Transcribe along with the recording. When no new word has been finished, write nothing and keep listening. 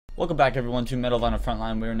Welcome back everyone to Medal of Honor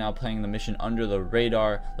Frontline. We are now playing the mission Under the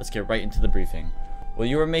Radar. Let's get right into the briefing. While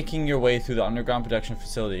you were making your way through the underground production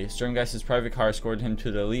facility, Sterngeist's private car escorted him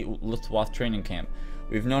to the elite Luftwaffe training camp.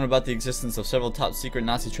 We've known about the existence of several top secret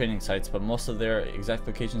Nazi training sites, but most of their exact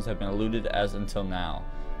locations have been eluded us until now.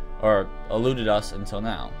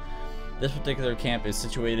 This particular camp is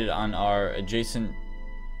situated on or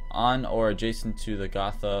adjacent to the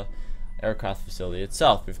Gotha aircraft facility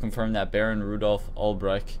itself. We've confirmed that Baron Rudolf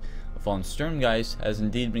Ulbricht von Sterngeist has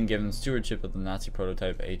indeed been given stewardship of the Nazi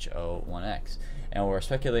prototype HO-1X, and we're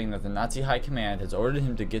speculating that the Nazi High Command has ordered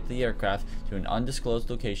him to get the aircraft to an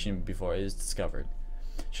undisclosed location before it is discovered.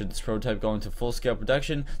 Should this prototype go into full-scale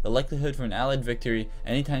production, the likelihood for an Allied victory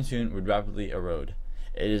anytime soon would rapidly erode.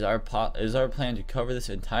 It is our plan to cover this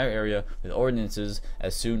entire area with ordnances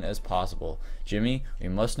as soon as possible. Jimmy, we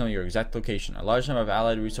must know your exact location. A large number of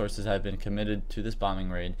Allied resources have been committed to this bombing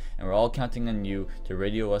raid, and we're all counting on you to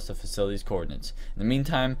radio us the facility's coordinates. In the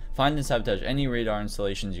meantime, find and sabotage any radar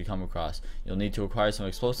installations you come across. You'll need to acquire some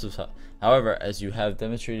explosives. However, as you have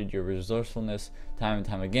demonstrated your resourcefulness time and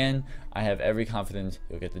time again, I have every confidence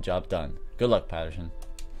you'll get the job done. Good luck, Patterson.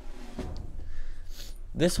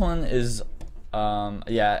 This one is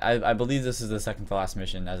I believe this is the second to last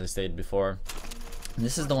mission, as I stated before. And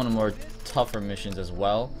this is the one of the more tougher missions as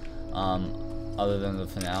well, other than the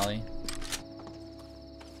finale.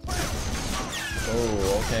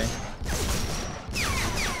 Oh, okay.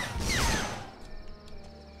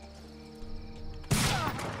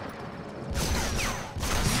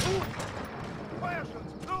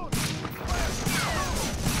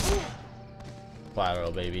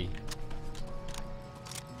 Collateral, baby.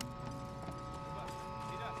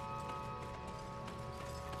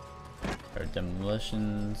 Or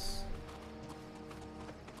demolitions.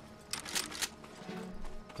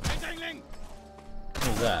 What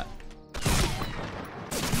was that?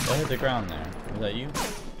 What hit the ground there? Was that you?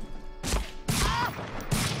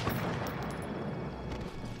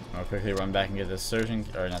 I'll quickly run back and get the surgeon,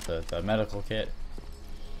 or not the medical kit.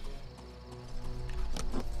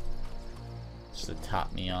 Just to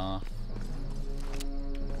top me off.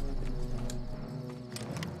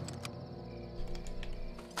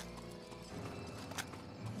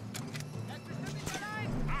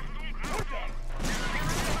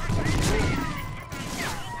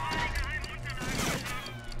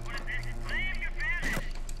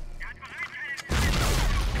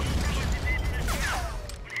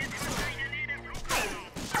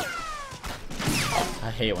 I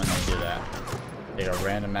hate when they do that. Take a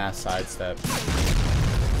random ass sidestep.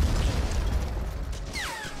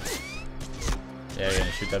 Yeah, you're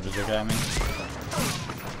gonna shoot that bazooka at me? I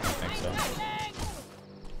think so.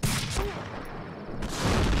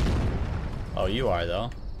 Oh, you are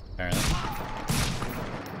though, apparently.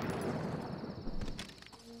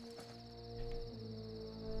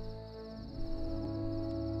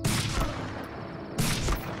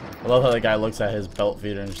 I love how the guy looks at his belt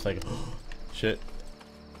feeder and just like, oh, shit.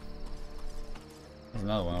 There's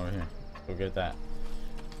another one over here. Go get that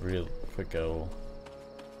real quick go.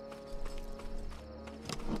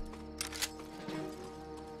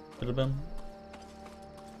 Bada-bum.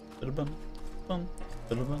 Bada-bum. Bum.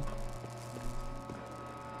 Bada-bum.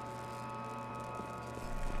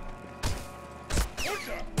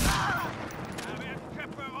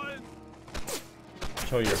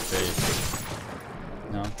 Show your face.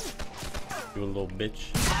 No. You little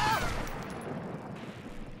bitch.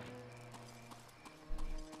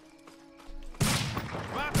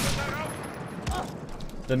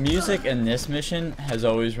 The music in this mission has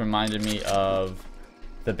always reminded me of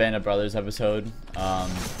the Band of Brothers episode,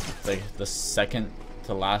 like the second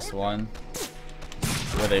to last one,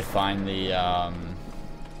 where they find the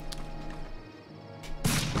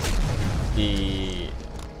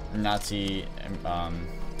Nazi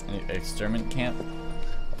exterminate camp,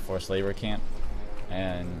 forced labor camp,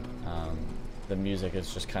 and the music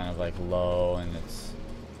is just kind of like low and it's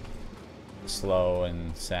slow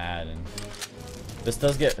and sad, and this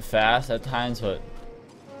does get fast at times, but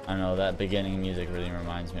I don't know, that beginning music really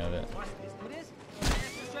reminds me of it.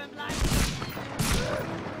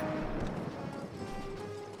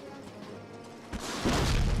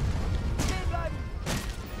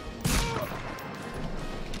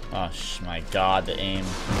 Oh my god, the aim.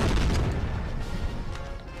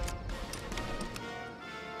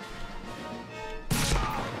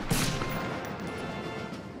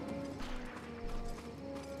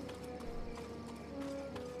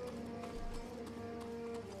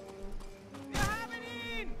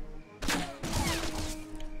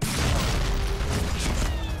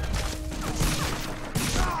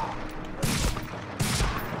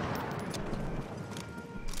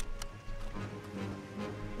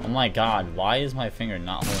 my god, why is my finger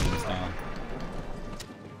not holding this down?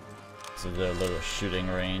 So there's a little shooting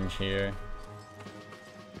range here.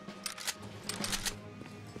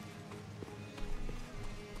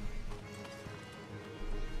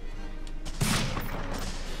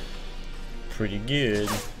 Pretty good.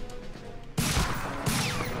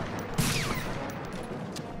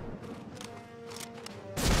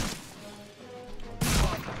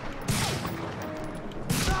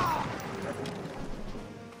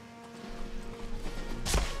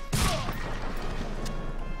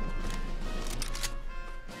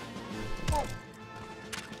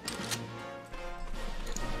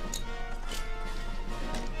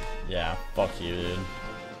 Yeah, fuck you, dude.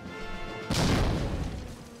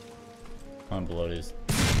 I'm gonna blow these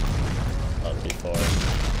up before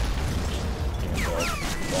even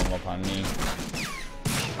blow them up on me.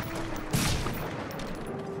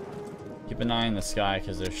 Keep an eye in the sky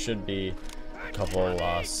because there should be a couple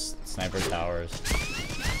sniper towers.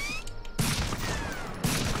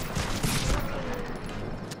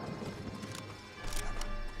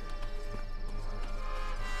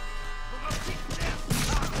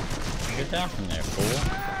 Get down from there,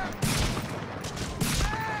 fool.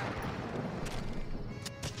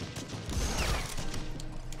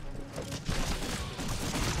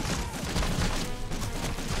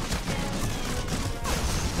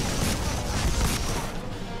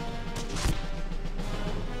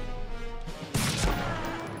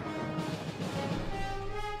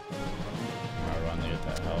 I run to get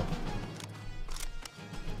that health.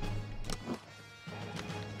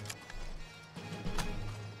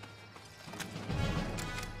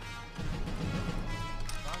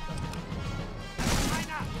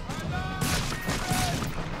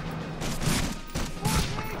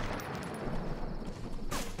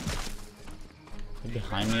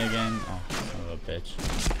 Behind me again? Oh, son of a bitch.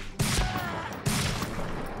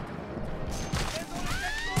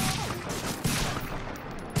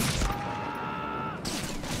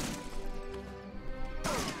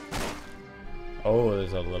 Oh,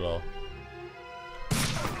 there's a little...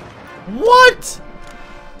 What?!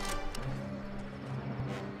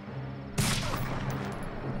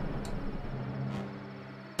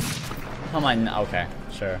 How am I not? Okay,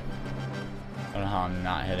 sure. I don't know how I'm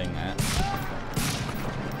not hitting that.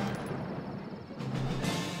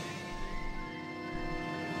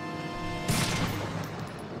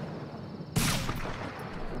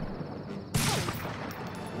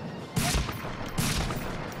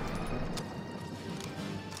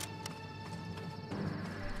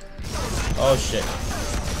 Oh shit.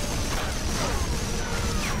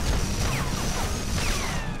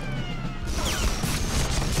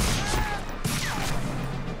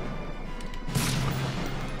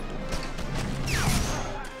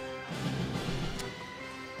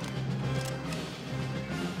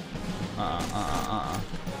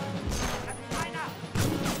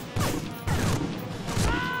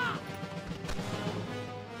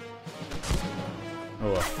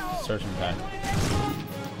 Oh, search and pack.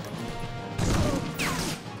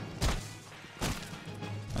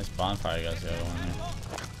 Nice bonfire you guys got going here.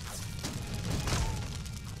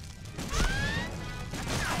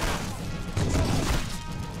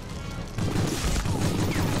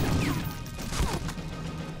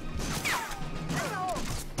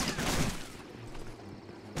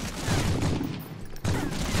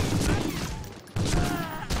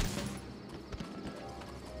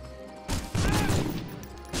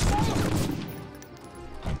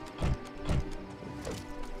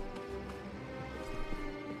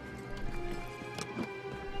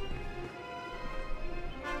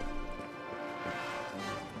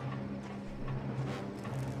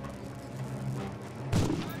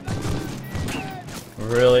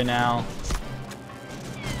 Really now?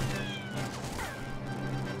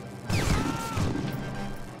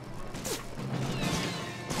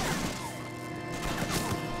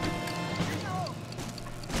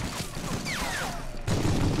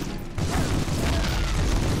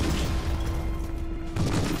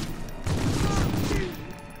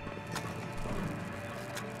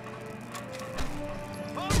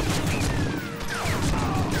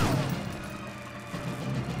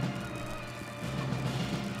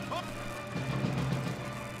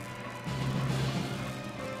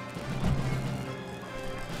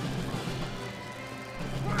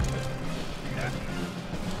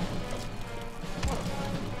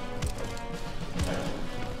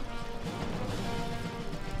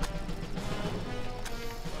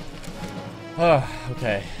 Oh,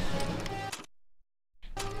 okay.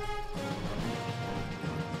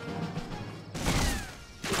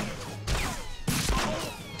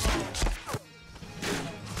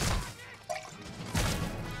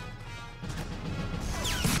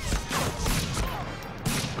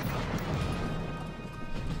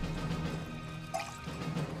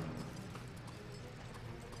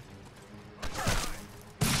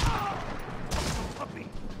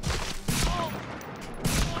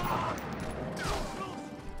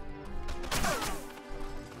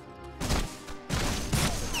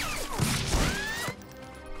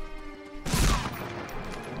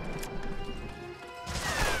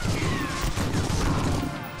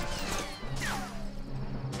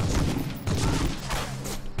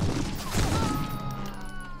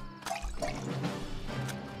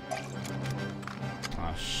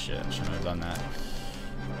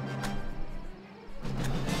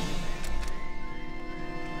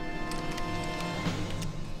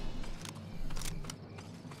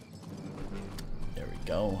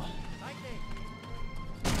 go.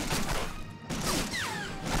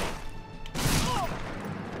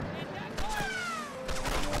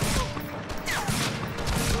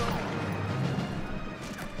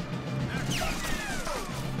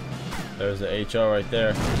 There's the HO right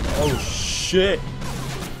there. Oh shit!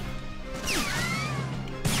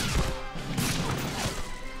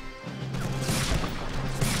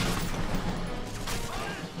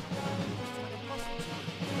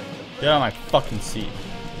 Get out of my fucking seat.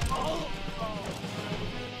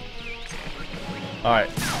 Alright.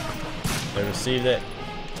 They received it.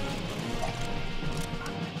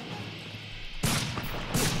 I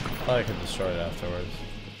thought I could destroy it afterwards.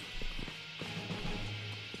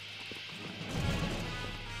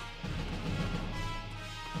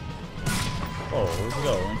 Oh, where'd you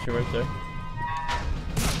go? Weren't you right there?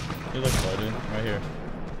 You look slow, dude. Right here.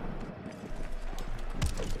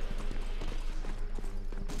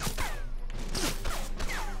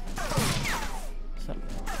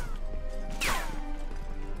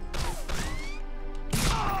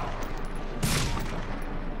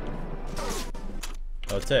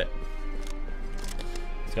 That's it.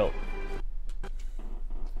 Let's go.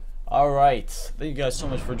 Alright. Thank you guys so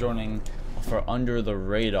much for joining for Under the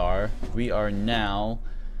Radar. We are now,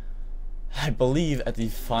 I believe, at the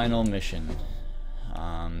final mission.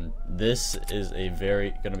 This is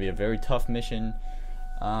gonna be a very tough mission.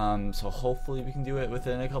 So hopefully we can do it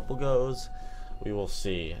within a couple goes. We will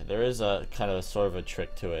see. There is a kind of a sort of a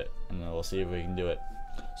trick to it, and then we'll see if we can do it.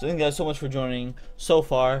 So thank you guys so much for joining so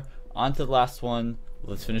far. On to the last one.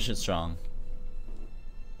 Let's finish it strong.